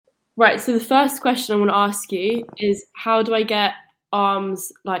Right, so the first question I want to ask you is, how do I get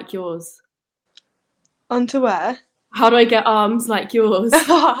arms like yours? Onto where? How do I get arms like yours? Do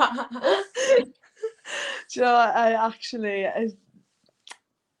you know what?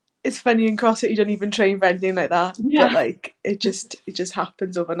 It's funny in CrossFit you don't even train for anything like that, but Yeah. like it just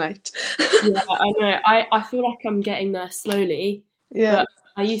happens overnight. Yeah, I know. I feel like I'm getting there slowly, Yeah. but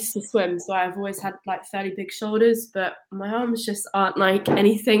I used to swim, so I've always had like fairly big shoulders, but my arms just aren't like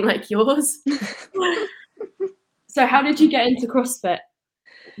anything like yours. So how did you get into CrossFit?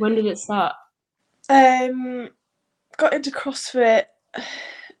 When did it start? Got into CrossFit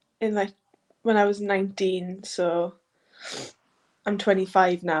in like when I was 19, so I'm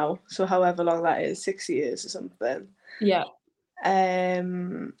 25 now, so however long that is, 6 years or something. Yeah.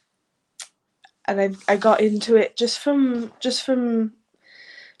 And I got into it just from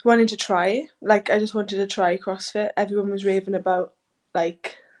wanting to try. Like I just wanted to try CrossFit. Everyone was raving about,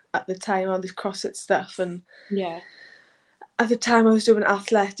 like, at the time, all this CrossFit stuff, and Yeah. at the time I was doing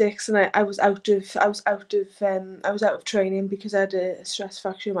athletics, and I was out of training because I had a stress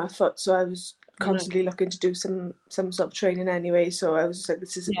fracture in my foot, so I was constantly looking to do some sort of training anyway. So I was just like,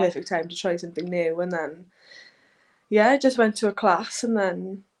 this is a perfect time to try something new. And then I just went to a class, and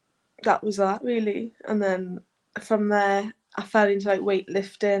then that was that really. And then from there I fell into like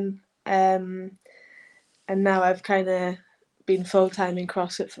weightlifting, and now I've kind of been full-time in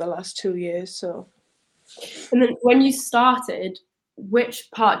CrossFit for the last 2 years. So And then when you started,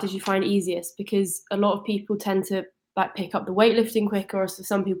 which part did you find easiest? Because a lot of people tend to like pick up the weightlifting quicker, or so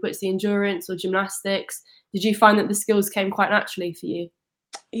some people it's the endurance or gymnastics. Did you find that the skills came quite naturally for you?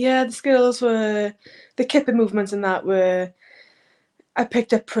 yeah, the skills were, the kipping movements and that were, I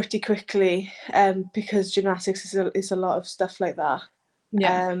picked up pretty quickly, because gymnastics is a lot of stuff like that.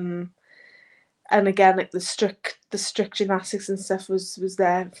 Yeah. And again, like the strict gymnastics and stuff was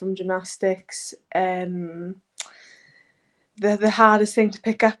there from gymnastics. The hardest thing to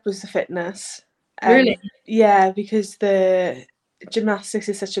pick up was the fitness. Really? Yeah, because the gymnastics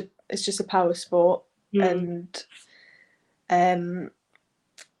is it's just a power sport, Mm. and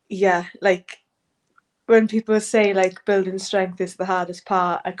yeah, like when people say like building strength is the hardest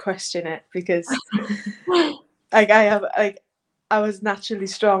part, I question it, because like I was naturally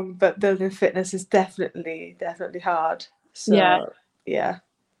strong, but building fitness is definitely hard. Yeah. So yeah.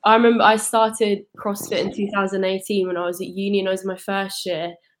 I remember I started CrossFit in 2018 when I was at uni and I was in my first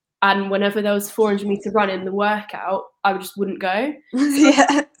year. And whenever there was 400-meter run in the workout, I just wouldn't go. So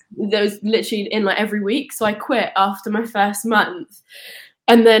Yeah. there was literally in like every week. So I quit after my first month.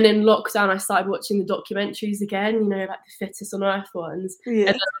 And then in lockdown, I started watching the documentaries again, you know, like the fittest on earth ones. And then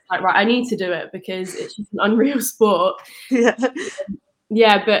Yeah. I was like, right, I need to do it because it's just an unreal sport. Yeah.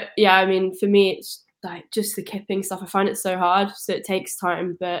 Yeah, but yeah, I mean, for me, it's like just the kipping stuff. I find it so hard, so it takes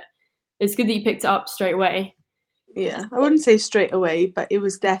time, but it's good that you picked it up straight away. Yeah. I wouldn't say straight away, but it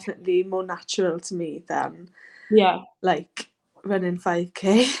was definitely more natural to me than Yeah. like running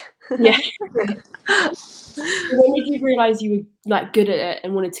 5K. Yeah. When did you realise you were like good at it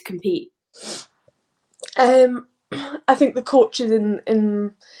and wanted to compete? I think the coaches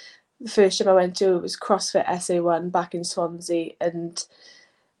in the first gym I went to was CrossFit SA1 back in Swansea, and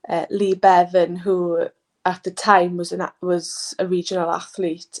Lee Bevan, who at the time was a regional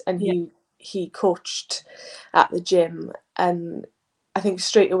athlete, and Yeah. he coached at the gym, and I think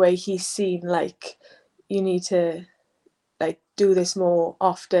straight away he's seen like, you need to like do this more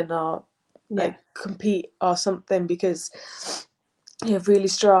often, or Yeah. like compete or something, because you're really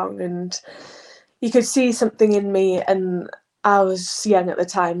strong. And you could see something in me, and I was young at the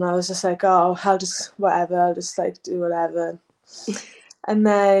time, and I was just like, oh, I'll just like do whatever. And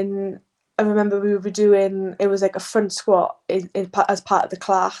then I remember we were doing, it was like a front squat as part of the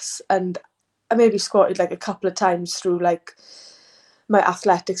class, and I maybe squatted like a couple of times through like my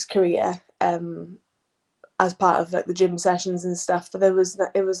athletics career, as part of like the gym sessions and stuff, but it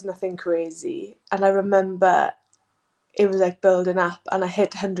was nothing crazy. And I remember it was like building up, and I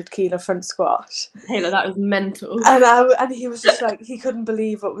hit 100 kilo front squat, Taylor, that was mental. and he was just like, he couldn't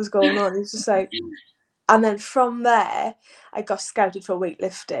believe what was going on. He was just like, and then from there I got scouted for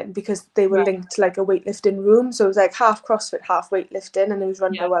weightlifting, because they were Right. linked to like a weightlifting room, so it was like half CrossFit, half weightlifting, and it was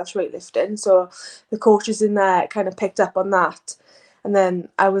run by Yeah. Welsh weightlifting, so the coaches in there kind of picked up on that. And then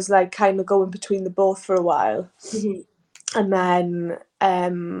I was like kind of going between the both for a while. Mhm. And then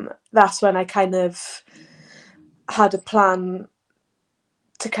that's when I kind of had a plan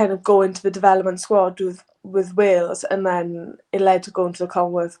to kind of go into the development squad with Wales, and then it led to going to the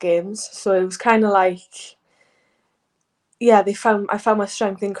Commonwealth Games. So it was kind of like, yeah, I found my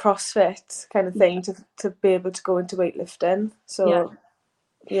strength in CrossFit kind of thing, to be able to go into weightlifting. Yeah. So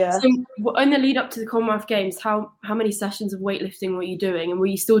Yeah. So in the lead up to the Commonwealth Games, how many sessions of weightlifting were you doing? And were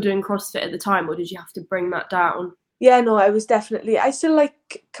you still doing CrossFit at the time, or did you have to bring that down? Yeah, no, I still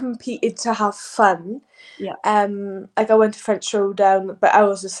like competed to have fun. Yeah. Like I went to French Showdown, but I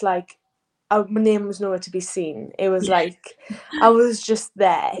was just like, my name was nowhere to be seen. It was like, I was just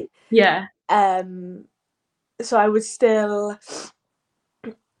there. Yeah. So I would still,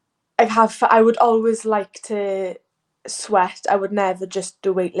 I would always like to sweat. I would never just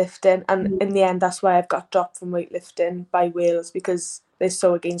do weightlifting. And in the end, that's why I've got dropped from weightlifting by Wales, because they're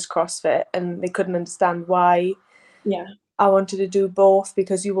so against CrossFit and they couldn't understand why I wanted to do both,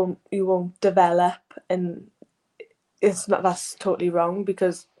 because you won't develop, and that's totally wrong,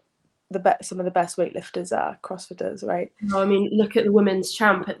 because some of the best weightlifters are CrossFitters, right? I mean, look at the women's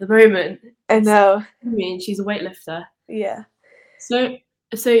champ at the moment. I know. I mean, she's a weightlifter. Yeah. So,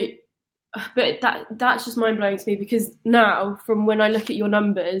 but that's just mind blowing to me, because now, from when I look at your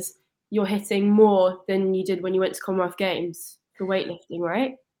numbers, you're hitting more than you did when you went to Commonwealth Games for weightlifting,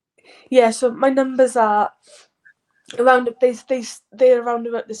 right? Yeah. So my numbers are around. They're around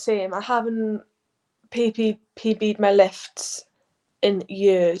about the same. I haven't PB'd my lifts in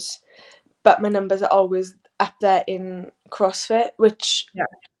years, but my numbers are always up there in CrossFit, which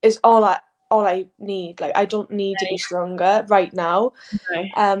is all I need. Like, I don't need to be stronger right now.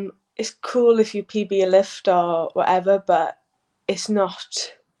 It's cool if you PB a lift or whatever, but it's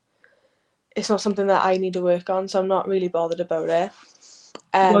not something that I need to work on, so I'm not really bothered about it.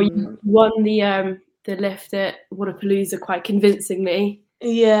 Well, you won the lift at Wadapalooza quite convincingly.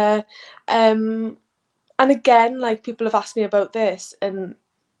 Yeah. And again, like, people have asked me about this, and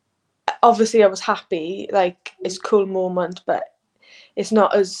obviously I was happy. Like, it's a cool moment, but it's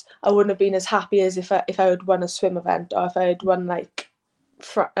not as, I wouldn't have been as happy as if I had won a swim event, or if I had won like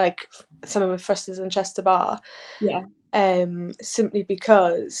some of my thrusters and Chester bar. Yeah. Simply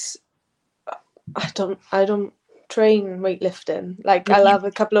because I don't train weightlifting. Like, I'll have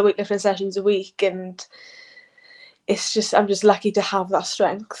a couple of weightlifting sessions a week, and I'm just lucky to have that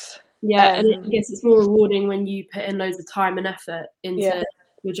strength. Yeah, and I guess it's more rewarding when you put in loads of time and effort into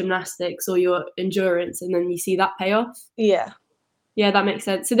your gymnastics or your endurance, and then you see that pay off. Yeah. Yeah, that makes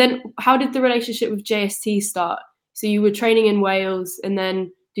sense. So then, how did the relationship with JST start? So you were training in Wales, and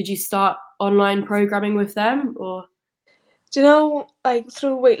then did you start online programming with them, or? Do you know, like,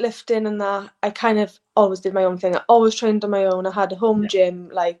 through weightlifting and that, I kind of always did my own thing. I always trained on my own. I had a home gym.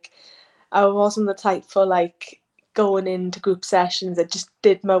 Like, I wasn't the type for like going into group sessions. I just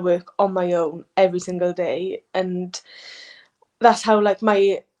did my work on my own every single day, and that's how, like,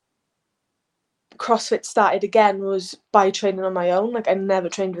 my CrossFit started again, was by training on my own. Like, I never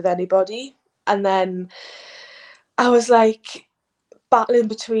trained with anybody, and then I was like battling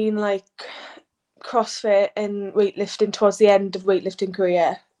between like CrossFit and weightlifting towards the end of weightlifting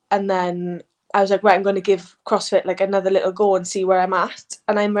career, and then I was like, right, I'm going to give CrossFit like another little go and see where I'm at.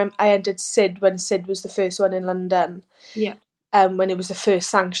 And I entered Sid when Sid was the first one in London. Yeah. When it was the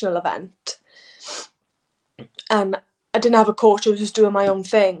first sanctional event, and I didn't have a coach. I was just doing my own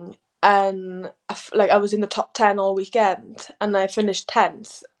thing, and I was in the top 10 all weekend, and I finished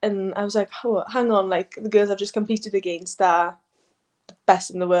 10th, and I was like, oh, hang on, like, the girls I've just competed against are the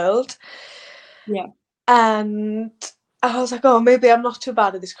best in the world. Yeah. And I was like, oh, maybe I'm not too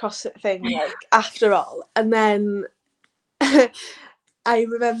bad at this CrossFit thing, like, after all. And then I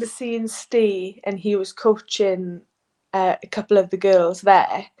remember seeing Steve, and he was coaching a couple of the girls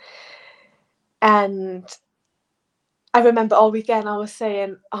there. And I remember all weekend I was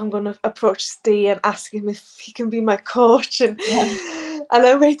saying, I'm going to approach Steve and ask him if he can be my coach. And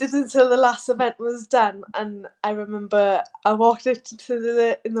I waited until the last event was done. And I remember I walked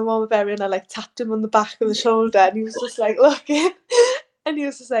into in the warm-up area, and I like tapped him on the back of the shoulder, and he was just like looking. And he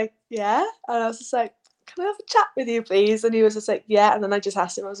was just like, yeah. And I was just like, can I have a chat with you, please? And he was just like, yeah. And then I just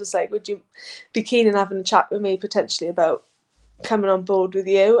asked him, I was just like, would you be keen in having a chat with me potentially about coming on board with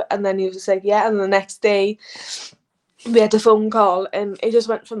you? And then he was just like, yeah. And the next day we had a phone call, and it just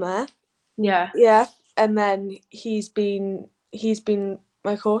went from there. Yeah. And then he's been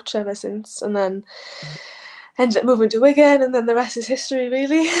my coach ever since, and then ended up moving to Wigan, and then the rest is history,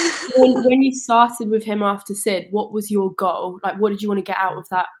 really. When you started with him after Sid, what was your goal? Like, what did you want to get out of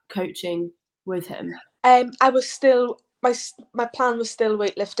that coaching with him? I was still, my plan was still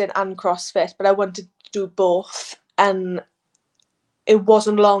weightlifting and CrossFit, but I wanted to do both, and it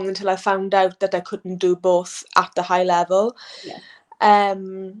wasn't long until I found out that I couldn't do both at the high level.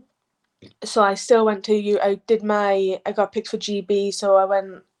 So I still went to I got picked for GB, so I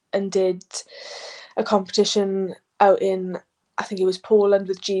went and did a competition out in, I think it was Poland,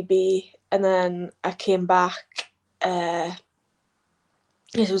 with GB, and then I came back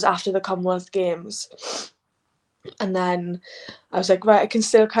This was after the Commonwealth Games. And then I was like, right, I can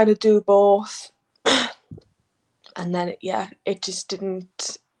still kind of do both. And then, it just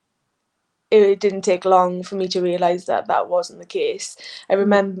didn't, it didn't take long for me to realise that that wasn't the case. I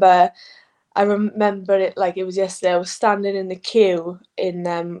remember it like it was yesterday. I was standing in the queue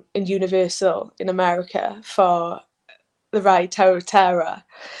in Universal in America for the ride Tower of Terror.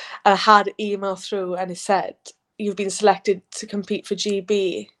 And I had an email through and it said, you've been selected to compete for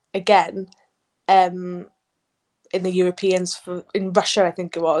GB again. In the Europeans in Russia, I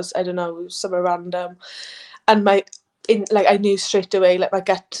think it was. I don't know, it was somewhere random. And I knew straight away, like my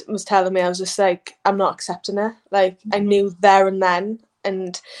gut was telling me, I was just like, I'm not accepting it. Like I knew there and then,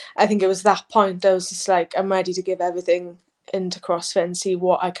 and I think it was that point I was just like, I'm ready to give everything into CrossFit and see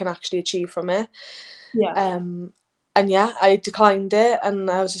what I can actually achieve from it. And I declined it, and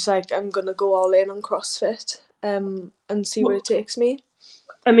I was just like, I'm gonna go all in on CrossFit, and see where it takes me.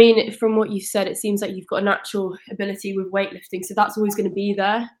 I mean, from what you said, it seems like you've got a natural ability with weightlifting, so that's always going to be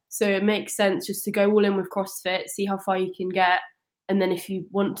there. So it makes sense just to go all in with CrossFit, see how far you can get, and then if you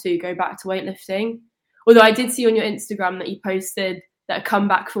want to, go back to weightlifting. Although I did see on your Instagram that you posted that a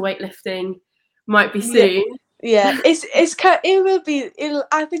comeback for weightlifting might be soon. Yeah, it will be.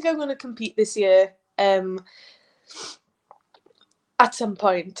 I think I'm going to compete this year. At some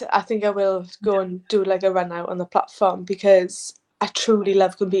point, I think I will go and do like a run out on the platform, because I truly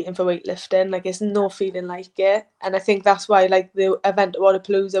love competing for weightlifting. Like, it's no feeling like it, and I think that's why, like, the event at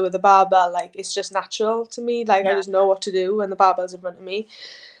Waterpalooza with the barbell, like, it's just natural to me. Like, I just know what to do when the barbell's in front of me.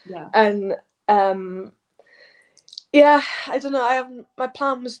 And I don't know. My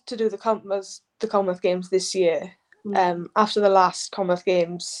plan was to do the Commonwealth Games this year. After the last Commonwealth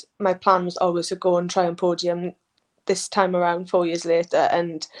Games, my plan was always to go and try and podium this time around 4 years later.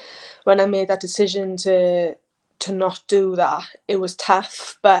 And when I made that decision to not do that, it was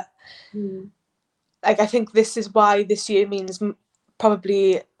tough, but like, I think this is why this year means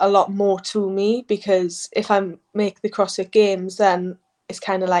probably a lot more to me, because if I make the CrossFit Games, then it's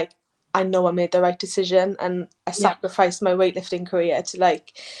kind of like, I know I made the right decision, and I sacrificed my weightlifting career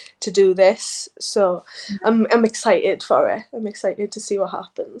to do this. So I'm excited for it. I'm excited to see what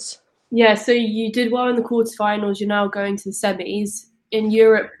happens. Yeah, so you did well in the quarterfinals. You're now going to the semis. In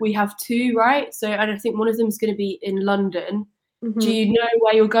Europe, we have 2, right? So, and I think one of them is going to be in London. Do you know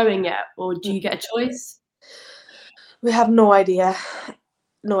where you're going yet, or do you get a choice? We have no idea.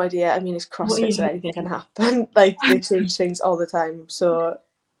 No idea. I mean, it's CrossFit, so anything can happen. Like, they change things all the time. So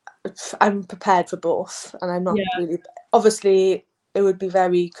I'm prepared for both, and I'm not really. Obviously, it would be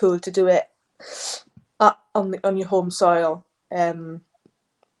very cool to do it on your home soil.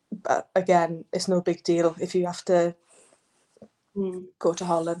 But again, it's no big deal if you have to go to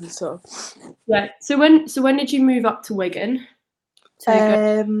Holland. So So when did you move up to Wigan to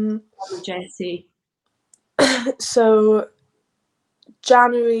go with JST? So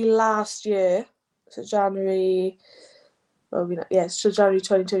January last year. So January. So January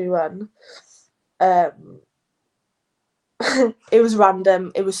 2021. It was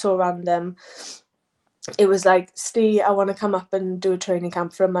random. It was so random. It was like, Steve, I want to come up and do a training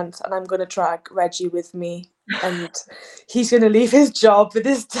camp for a month, and I'm going to drag Reggie with me, and he's going to leave his job with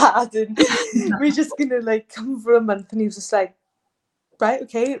his dad, and we're just going to like come for a month. And he was just like, right,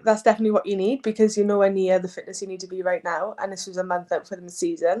 okay, that's definitely what you need, because you're nowhere near the fitness you need to be right now. And this was a month out for the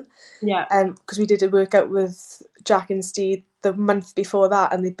season. Because we did a workout with Jack and Steve the month before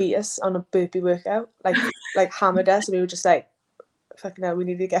that, and they beat us on a burpee workout, like hammered us, and we were just like, fucking hell, we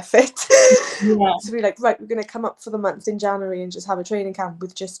need to get fit. So we're like, right, we're going to come up for the month in January and just have a training camp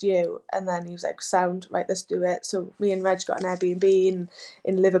with just you. And then he was like, sound, right, let's do it. So me and Reg got an Airbnb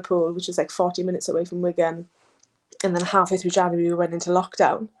in Liverpool, which is like 40 minutes away from Wigan. And then halfway through January, we went into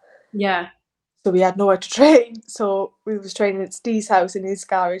lockdown. So we had nowhere to train. So we was training at Steve's house in his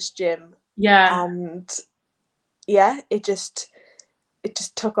garage gym. And it just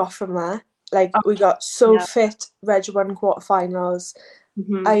took off from there. Like, we got so fit. Reg won quarterfinals.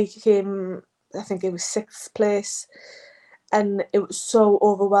 I came, I think it was 6th place, and it was so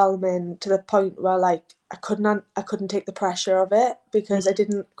overwhelming to the point where, like, I couldn't take the pressure of it, because I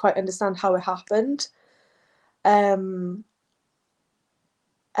didn't quite understand how it happened. And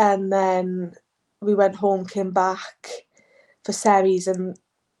then we went home, came back for series, and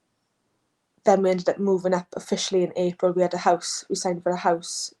then we ended up moving up officially in April. We signed for a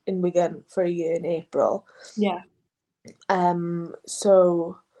house in Wigan for a year in April.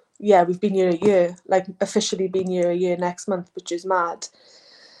 So we've been here a year, like officially been here a year next month, which is mad.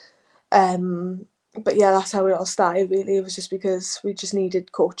 But that's how it all started, really. It was just because we just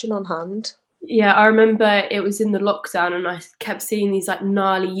needed coaching on hand. Yeah, I remember it was in the lockdown and I kept seeing these like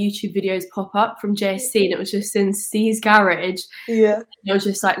gnarly YouTube videos pop up from JST and it was just in Steve's garage. Yeah. There was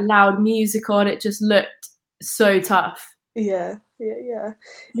just like loud music on. It just looked so tough. Yeah. Yeah. It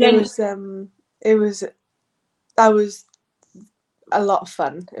Then was it was that was a lot of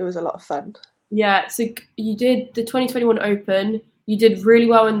fun. It was a lot of fun. yeah, so you did the 2021 Open. You did really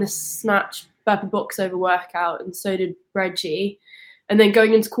well in the snatch burpee box over workout, and so did Reggie. And then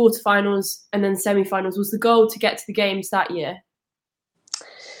going into quarterfinals and then semi-finals, was the goal to get to the games that year?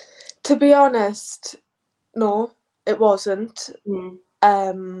 To be honest, no, it wasn't.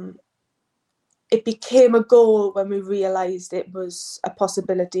 It became a goal when we realised it was a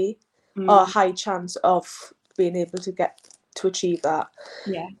possibility or a high chance of being able to get to achieve that.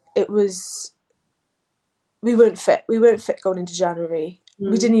 Yeah. It was, we weren't fit. We weren't fit going into January.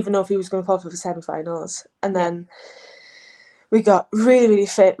 We didn't even know if he was going to qualify for semi-finals. And then we got really, really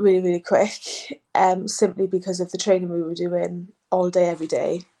fit really, really quick, simply because of the training we were doing all day, every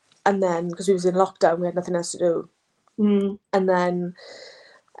day. And then, because we was in lockdown, we had nothing else to do. And then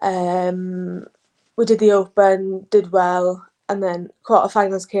we did the Open, did well, and then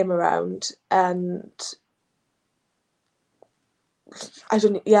quarterfinals came around, and I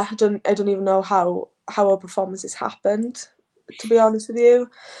don't even know how our performances happened, to be honest with you.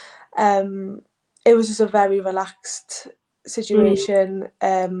 It was just a very relaxed situation.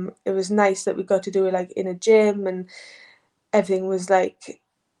 It was nice that we got to do it like in a gym, and everything was like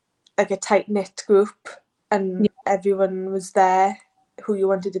a tight knit group, and everyone was there who you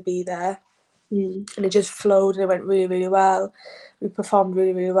wanted to be there. And it just flowed and it went really, really well. We performed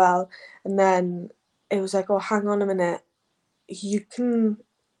really, really well. And then it was like, oh, hang on a minute. You can,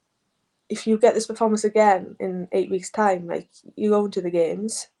 if you get this performance again in 8 weeks' time, like, you go into the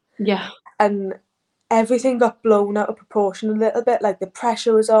games. Yeah. And everything got blown out of proportion a little bit. Like, the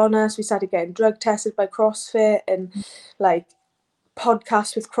pressure was on us. We started getting drug tested by CrossFit and like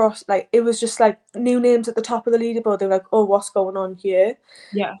podcasts with like, it was just like new names at the top of the leaderboard. They were like, oh, what's going on here?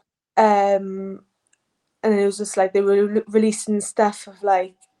 Yeah. And it was just like they were releasing stuff of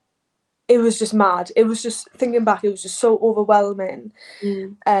like, it was just mad. It was just, thinking back, it was just so overwhelming.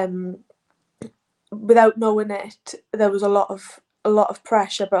 Without knowing it, there was a lot of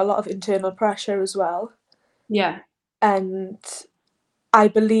pressure, but a lot of internal pressure as well. Yeah. And I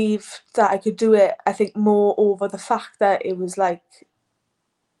believed that I could do it, I think, more over the fact that it was like,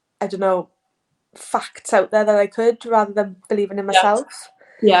 I don't know, facts out there that I could, rather than believing in myself.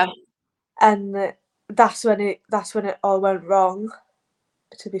 Yeah. And that's when it all went wrong,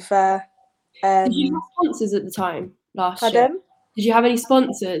 to be fair. Did you have sponsors at the time last year? Pardon? Did you have any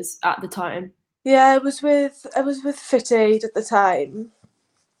sponsors at the time? Yeah, I was with Fit Aid at the time.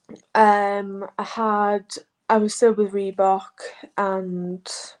 I was still with Reebok and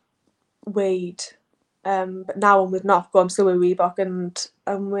Wade. But now I'm with Notco. I'm still with Reebok, and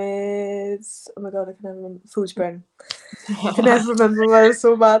I'm with, oh my god, I can never remember, Foodspring. I can never remember why I was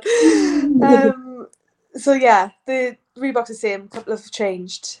so bad. So yeah, the Reebok's the same. A couple have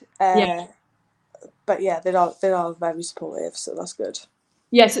changed. But yeah, they're all very supportive, so that's good.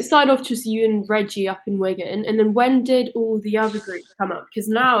 Yeah, so it started off just you and Reggie up in Wigan, and then when did all the other groups come up? Because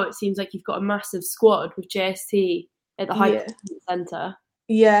now it seems like you've got a massive squad with JST at the High Performance Centre.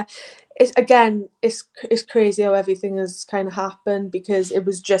 Yeah, it's crazy how everything has kind of happened, because it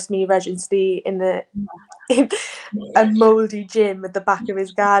was just me, Reg and Steve in a mouldy gym at the back of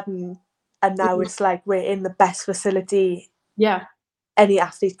his garden, and now it's like we're in the best facility any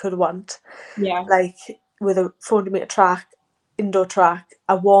athlete could want. Like, with a 400-meter track, indoor track,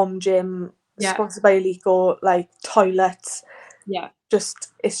 a warm gym, sponsored by Elico, like toilets.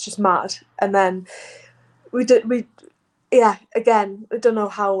 It's just mad. And then again, I don't know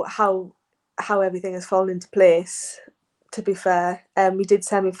how everything has fallen into place, to be fair. We did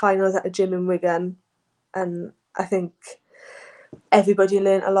semi-finals at a gym in Wigan, and I think everybody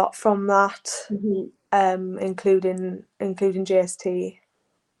learned a lot from that, including JST.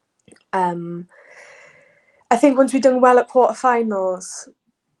 I think once we'd done well at quarterfinals,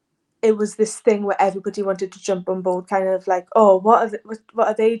 it was this thing where everybody wanted to jump on board, kind of like, oh, what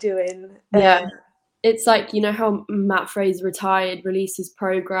are they doing? It's like, you know how Matt Fraser retired, released his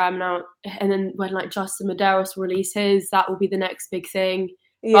program now, and then when like Justin Medeiros will release his, that will be the next big thing.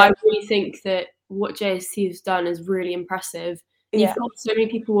 But I really think that what JST has done is really impressive. And you've got so many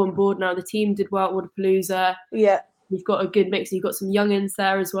people on board now. The team did well at Wadapalooza. You've got a good mix. You've got some youngins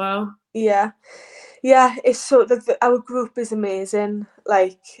there as well. Yeah, it's so, our group is amazing.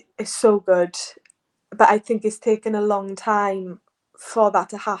 Like, it's so good, but I think it's taken a long time for that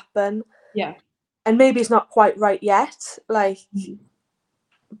to happen. And maybe it's not quite right yet, like,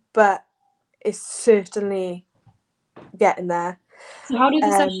 but it's certainly getting there. So how do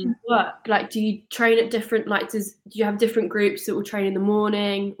the sessions work? Like, do you train at different, like, do you have different groups that will train in the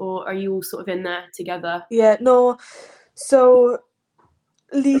morning, or are you all sort of in there together? Yeah, no. So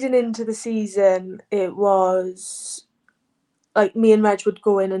leading into the season, it was like me and Reg would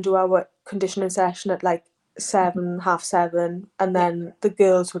go in and do our conditioning session at like 7, 7:30, and then the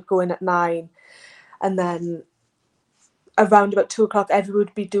girls would go in at 9, and then around about 2 o'clock, everyone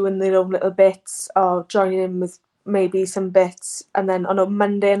would be doing their own little bits or joining in with maybe some bits, and then on a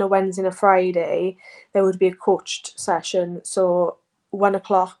Monday and a Wednesday and a Friday there would be a coached session. So 1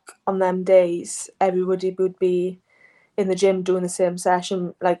 o'clock on them days, everybody would be in the gym doing the same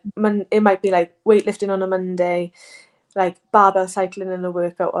session. Like it might be like weightlifting on a Monday, like barbell cycling in a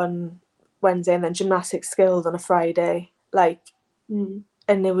workout on Wednesday, and then gymnastic skills on a Friday. Like, and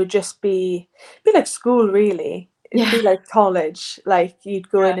it would just be like school, really. It'd be like college. Like you'd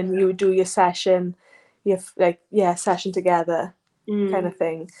go in and you would do your session, session together, kind of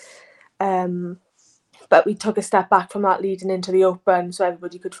thing. But we took a step back from that leading into the open, so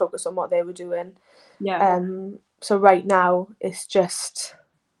everybody could focus on what they were doing. So right now it's just,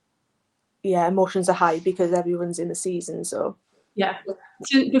 emotions are high because everyone's in the season. So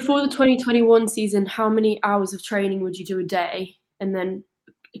So before the 2021 season, how many hours of training would you do a day, and then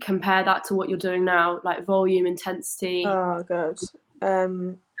compare that to what you're doing now, like volume, intensity? Oh god.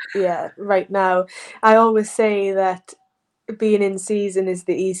 Right now I always say that being in season is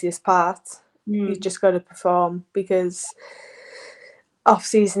the easiest part. You just got to perform, because off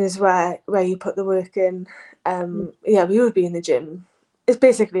season is where you put the work in. We would be in the gym. It's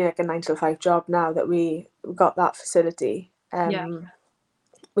basically like a 9 to 5 job now that we got that facility.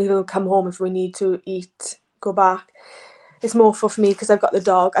 We will come home if we need to eat, go back. It's more for me because I've got the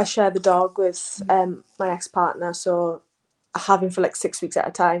dog. I share the dog with my ex-partner, so I have him for like 6 weeks at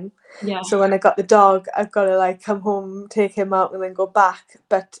a time. So when I got the dog, I've got to like come home, take him out, and then go back.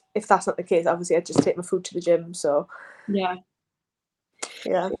 But if that's not the case, obviously I just take my food to the gym. So yeah.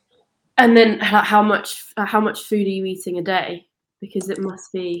 And then how much food are you eating a day? Because it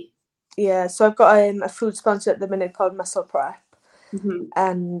must be. Yeah, so I've got a food sponsor at the minute called Muscle Prep,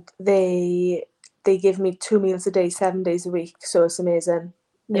 and they give me 2 meals a day, 7 days a week. So it's amazing.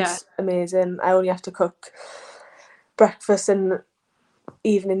 It's amazing. I only have to cook breakfast and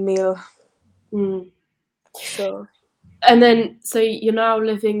evening meal. So you're now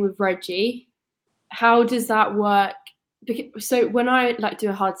living with Reggie. How does that work? So when I like do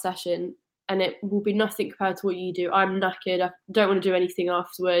a hard session, and it will be nothing compared to what you do, I'm knackered, I don't want to do anything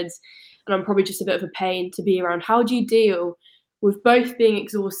afterwards, and I'm probably just a bit of a pain to be around. How do you deal with both being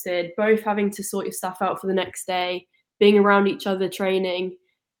exhausted, both having to sort your stuff out for the next day, being around each other training?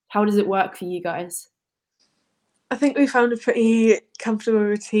 How does it work for you guys? I think we found a pretty comfortable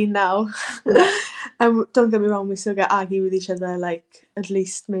routine now. Don't get me wrong, we still get argue with each other like at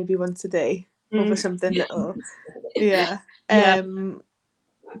least maybe once a day over something little.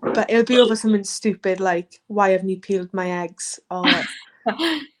 But it'll be over something stupid like, why haven't you peeled my eggs? Or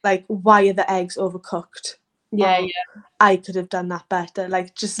like, why are the eggs overcooked? I could have done that better.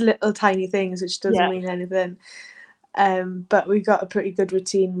 Like just little tiny things which doesn't mean anything. But we got a pretty good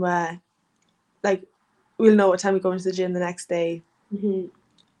routine where like we'll know what time we're going to the gym the next day.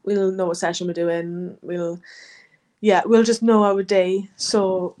 We'll know what session we're doing. We'll just know our day,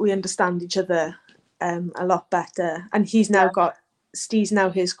 so we understand each other a lot better. And he's now Steve's now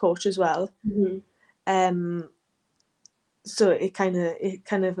his coach as well. So it kind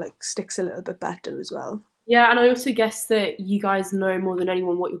of like sticks a little bit better as well. Yeah, and I also guess that you guys know more than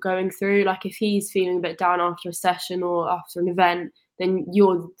anyone what you're going through. Like if he's feeling a bit down after a session or after an event, then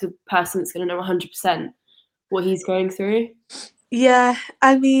you're the person that's going to know 100% what he's going through. Yeah,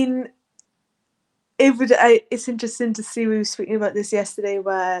 I mean, it's interesting to see, we were speaking about this yesterday,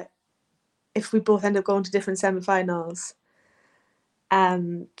 where if we both end up going to different semi-finals,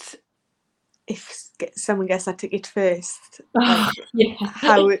 and if someone gets that ticket first, how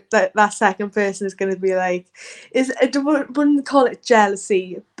that second person is going to be like, I wouldn't call it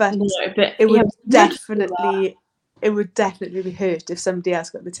jealousy, but it would definitely be hurt if somebody else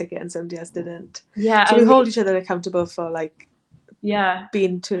got the ticket and somebody else didn't. So we hold each other accountable for like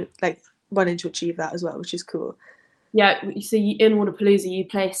being to like wanting to achieve that as well, which is cool. Yeah, so in Wannapalooza you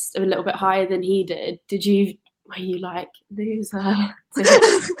placed a little bit higher than he did. Were you like, loser?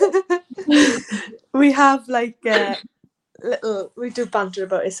 We have like we do banter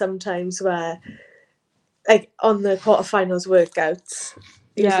about it sometimes, where like on the quarterfinals workouts,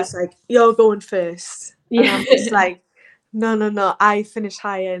 he's just like, you're going first. And I'm just like, no, I finished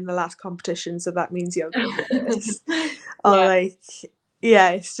higher in the last competition, so that means you're going first. Or like, yeah,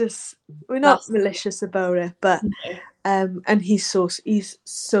 it's just we're not That's malicious about it, but yeah, and he's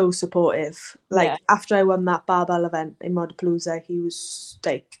so supportive. yeah, Like after I won that barbell event in Modapalooza, he was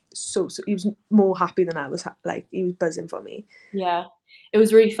like he was more happy than I was. Like he was buzzing for me. yeah. It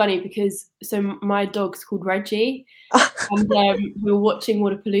was really funny because my dog's called Reggie, and we were watching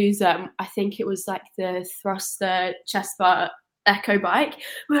Waterpalooza. I think it was like the thruster chest bar echo bike.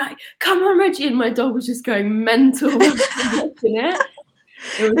 We're like, "Come on, Reggie!" And my dog was just going mental watching it.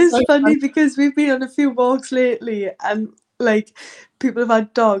 It was It's so funny funny. because we've been on a few walks lately, and like people have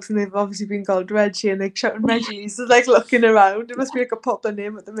had dogs, and they've obviously been called Reggie, and they're shouting Reggie. He's just like looking around. It must be like a popular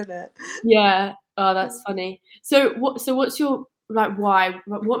name at the minute. Yeah. Oh, that's funny. So what's your like why?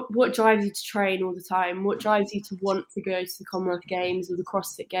 What drives you to train all the time? What drives you to want to go to the Commonwealth Games or the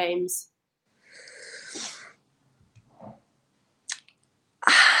CrossFit Games?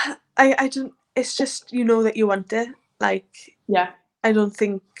 I don't. It's just you know that you want it. Like Yeah. I don't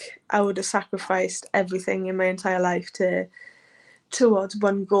think I would have sacrificed everything in my entire life towards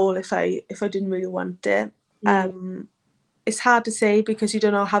one goal if I didn't really want it. Mm, It's hard to say because you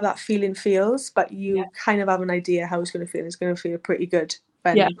don't know how that feeling feels, but yeah. you kind of have an idea how it's going to feel. It's going to feel pretty good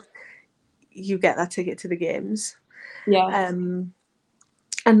Yeah. when you get that ticket to the games. Yeah.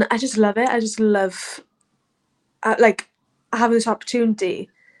 And I just love it. I just love like having this opportunity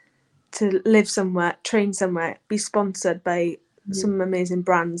to live somewhere, train somewhere, be sponsored by Mm, some amazing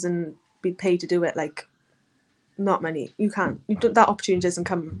brands, and be paid to do it. Like not many. You can't. That opportunity doesn't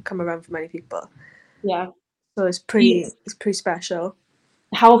come around for many people. yeah. So it's pretty special.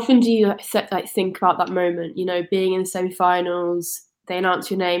 How often do you think about that moment? You know, being in the semi-finals, they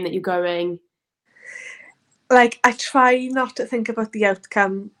announce your name that you're going. Like I try not to think about the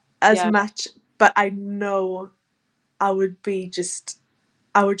outcome as Yeah. much, but I know I would be just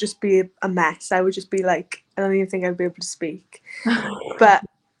I would just be a mess. I would just be like I don't even think I'd be able to speak. But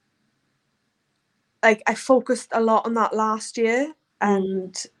like I focused a lot on that last year, Mm,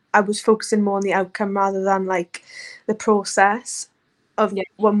 and I was focusing more on the outcome rather than like the process of yeah.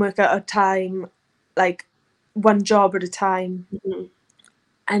 one work at a time, like one job at a time. Mhm.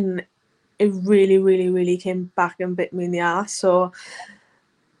 And it really, really, really came back and bit me in the ass. So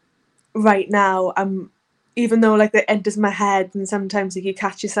right now even though like it enters my head, and sometimes like you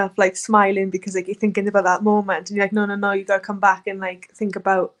catch yourself like smiling because like you're thinking about that moment, and you're like, no, you gotta come back and like think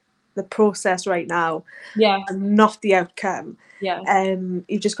about the process right now Yeah. and not the outcome. Yeah.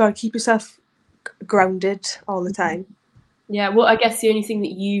 You just gotta keep yourself grounded all the time. Yeah. Well, I guess the only thing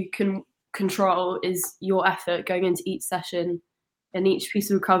that you can control is your effort going into each session and each piece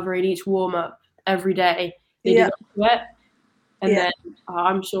of recovery and each warm up every day leading Yeah, up to it. And yeah. then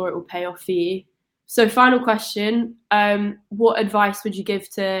I'm sure it will pay off for you. So, final question: what advice would you give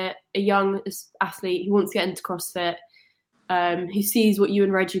to a young athlete who wants to get into CrossFit, who sees what you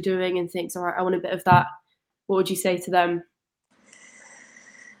and Reg are doing and thinks, "All right, I want a bit of that"? What would you say to them?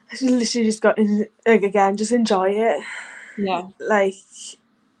 I literally just got like again, just enjoy it. Yeah, Like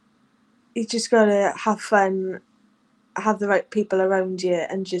you just gotta have fun, have the right people around you,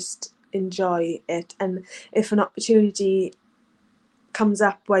 and just enjoy it. And if an opportunity comes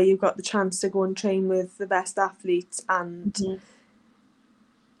up where you've got the chance to go and train with the best athletes and mm-hmm.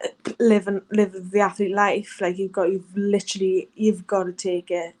 live the athlete life, like you've got to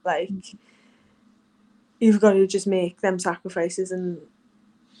take it. Like you've got to just make them sacrifices, and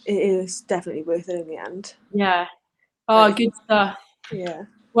it is definitely worth it in the end. Yeah. Oh, Like good stuff. yeah,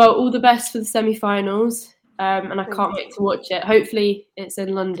 Well, all the best for the semi-finals, and I thank can't wait you. to watch it. Hopefully, it's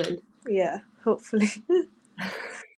in London. Yeah, hopefully.